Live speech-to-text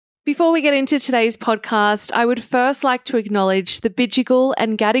Before we get into today's podcast, I would first like to acknowledge the Bidjigal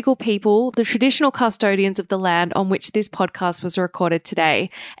and Gadigal people, the traditional custodians of the land on which this podcast was recorded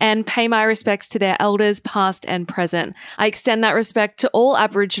today, and pay my respects to their elders past and present. I extend that respect to all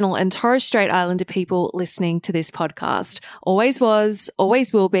Aboriginal and Torres Strait Islander people listening to this podcast. Always was,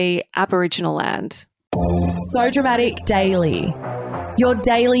 always will be Aboriginal land. So Dramatic Daily. Your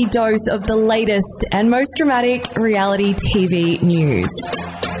daily dose of the latest and most dramatic reality TV news.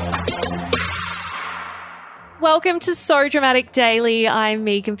 Welcome to So Dramatic Daily. I'm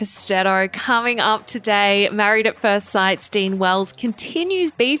Megan Pistetto. Coming up today, Married at First Sight's Dean Wells continues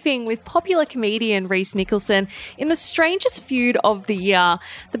beefing with popular comedian Rhys Nicholson in the strangest feud of the year.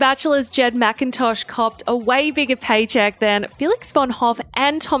 The Bachelor's Jed McIntosh copped a way bigger paycheck than Felix von Hoff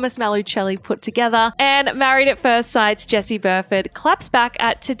and Thomas Malucelli put together. And Married at First Sight's Jesse Burford claps back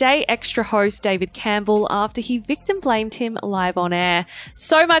at Today Extra host David Campbell after he victim blamed him live on air.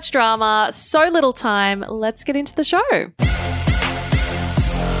 So much drama, so little time. Let's get into the show.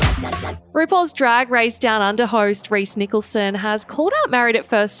 RuPaul's Drag Race Down Under host Rhys Nicholson has called out Married at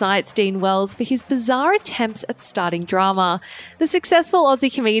First Sight's Dean Wells for his bizarre attempts at starting drama. The successful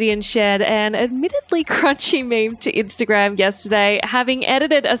Aussie comedian shared an admittedly crunchy meme to Instagram yesterday, having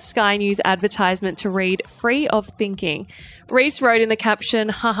edited a Sky News advertisement to read "Free of Thinking." Rhys wrote in the caption,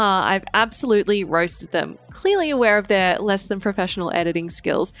 "Haha, I've absolutely roasted them," clearly aware of their less than professional editing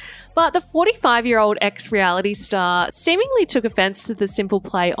skills. But the 45-year-old ex-reality star seemingly took offense to the simple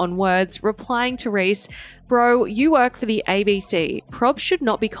play on words, replying to Rhys, "Bro, you work for the ABC. Prob should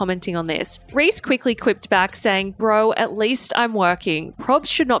not be commenting on this." Rhys quickly quipped back saying, "Bro, at least I'm working. Prob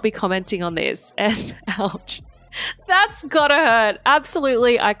should not be commenting on this." And ouch. That's gotta hurt.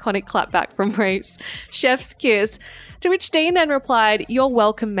 Absolutely iconic clapback from Rhys. Chef's kiss. To which Dean then replied, "You're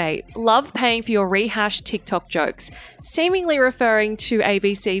welcome, mate. Love paying for your rehashed TikTok jokes," seemingly referring to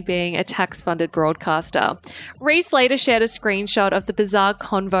ABC being a tax-funded broadcaster. Rhys later shared a screenshot of the bizarre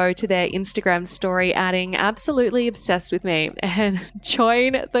convo to their Instagram story, adding, "Absolutely obsessed with me," and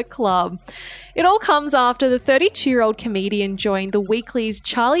join the club. It all comes after the 32-year-old comedian joined The Weekly's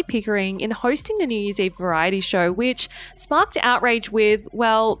Charlie Pickering in hosting the New Year's Eve variety show, which sparked outrage with,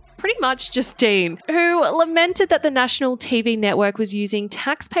 well, pretty much just Dean, who lamented that the national TV network was using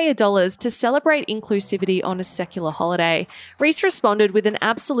taxpayer dollars to celebrate inclusivity on a secular holiday. Rhys responded with an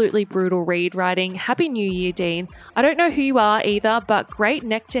absolutely brutal read, writing, "Happy New Year, Dean. I don't know who you are either, but great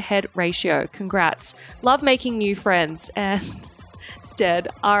neck-to-head ratio. Congrats. Love making new friends." And dead.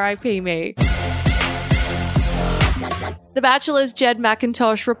 R.I.P. me. The Bachelor's Jed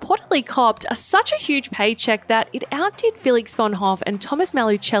McIntosh reportedly copped such a huge paycheck that it outdid Felix von Hoff and Thomas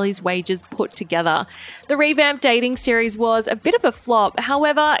Malucelli's wages put together. The revamped dating series was a bit of a flop.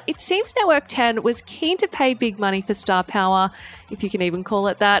 However, it seems Network 10 was keen to pay big money for star power, if you can even call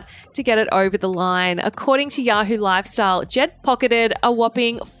it that, to get it over the line. According to Yahoo Lifestyle, Jed pocketed a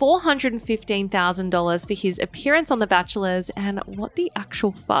whopping $415,000 for his appearance on The Bachelors, and what the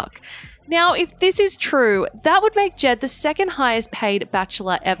actual fuck? Now, if this is true, that would make Jed the second highest paid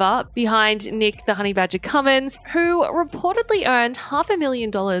bachelor ever, behind Nick the Honey Badger Cummins, who reportedly earned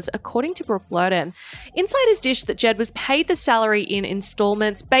 $500,000 according to Brooke Blurton. Insiders dished that Jed was paid the salary in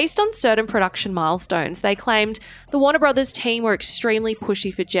installments based on certain production milestones. They claimed the Warner Brothers team were extremely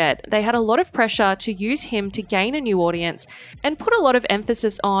pushy for Jed. They had a lot of pressure to use him to gain a new audience and put a lot of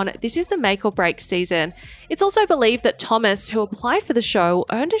emphasis on this is the make or break season. It's also believed that Thomas, who applied for the show,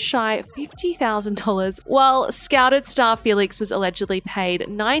 earned a shy $50,000, while scouted star Felix was allegedly paid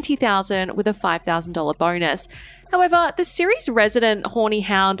 $90,000 with a $5,000 bonus. However, the series resident Horny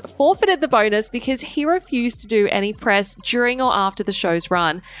Hound forfeited the bonus because he refused to do any press during or after the show's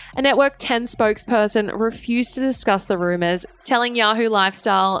run. A Network 10 spokesperson refused to discuss the rumors, telling Yahoo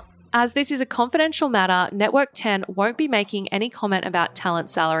Lifestyle, "As this is a confidential matter, Network 10 won't be making any comment about talent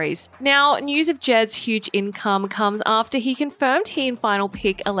salaries." Now, news of Jed's huge income comes after he confirmed he and final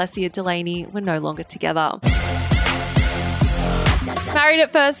pick Alessia Delaney were no longer together. Married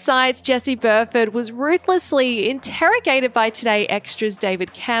at First Sight's Jesse Burford was ruthlessly interrogated by Today Extra's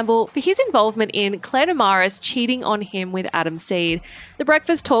David Campbell for his involvement in Claire Damaris cheating on him with Adam Seed. The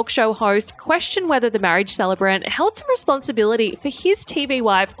breakfast talk show host questioned whether the marriage celebrant held some responsibility for his TV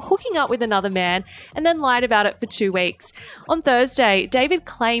wife hooking up with another man and then lied about it for 2 weeks. On Thursday, David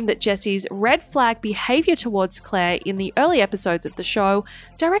claimed that Jesse's red flag behaviour towards Claire in the early episodes of the show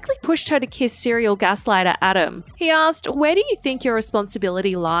directly pushed her to kiss serial gaslighter Adam. He asked, "Where do you think your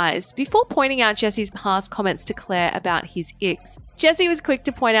responsibility lies?" before pointing out Jesse's past comments to Claire about his ex. Jessie was quick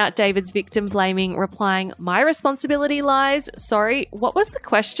to point out David's victim blaming, replying, "My responsibility lies." Sorry, what was the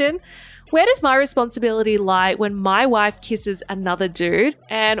question? Where does my responsibility lie when my wife kisses another dude?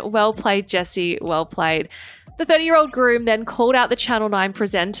 And well played, Jessie, well played. The 30-year-old groom then called out the Channel 9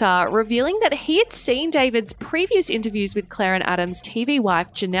 presenter, revealing that he had seen David's previous interviews with Claire and Adam's TV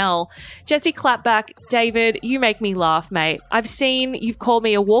wife, Janelle. Jessie clapped back, "David, you make me laugh, mate. I've seen you've called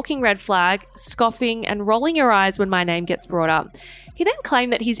me a walking red flag, scoffing and rolling your eyes when my name gets brought up." He then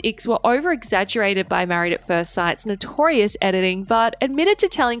claimed that his icks were over-exaggerated by Married at First Sight's notorious editing, but admitted to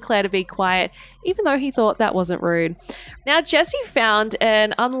telling Claire to be quiet, even though he thought that wasn't rude. Now, Jessie found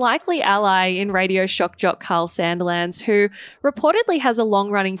an unlikely ally in radio shock jock Carl Sandilands, who reportedly has a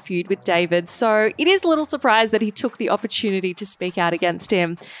long-running feud with David, so it is a little surprised that he took the opportunity to speak out against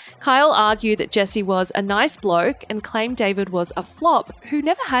him. Kyle argued that Jessie was a nice bloke and claimed David was a flop who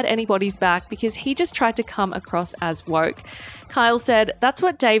never had anybody's back because he just tried to come across as woke. Kyle said, "That's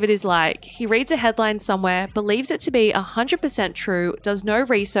what David is like. He reads a headline somewhere, believes it to be 100% true, does no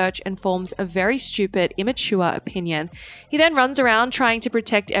research and forms a very stupid, immature opinion. He then runs around trying to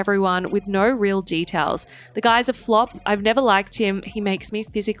protect everyone with no real details. The guy's a flop. I've never liked him. He makes me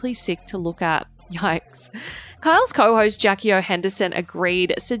physically sick to look at." Yikes. Kyle's co-host Jackie O. Henderson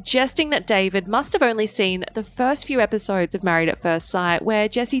agreed, suggesting that David must have only seen the first few episodes of Married at First Sight, where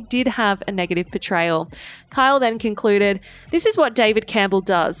Jessie did have a negative portrayal. Kyle then concluded, "This is what David Campbell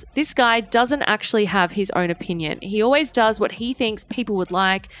does. This guy doesn't actually have his own opinion. He always does what he thinks people would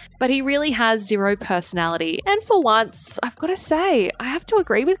like, but he really has zero personality." And for once, I've got to say, I have to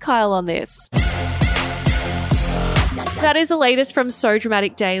agree with Kyle on this. That is the latest from So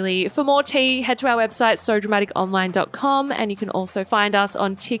Dramatic Daily. For more tea, head to our website, sodramaticonline.com, and you can also find us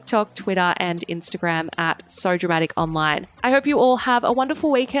on TikTok, Twitter, and Instagram at So Dramatic Online. I hope you all have a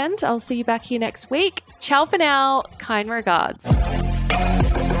wonderful weekend. I'll see you back here next week. Ciao for now. Kind regards.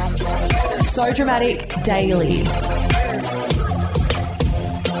 So Dramatic Daily.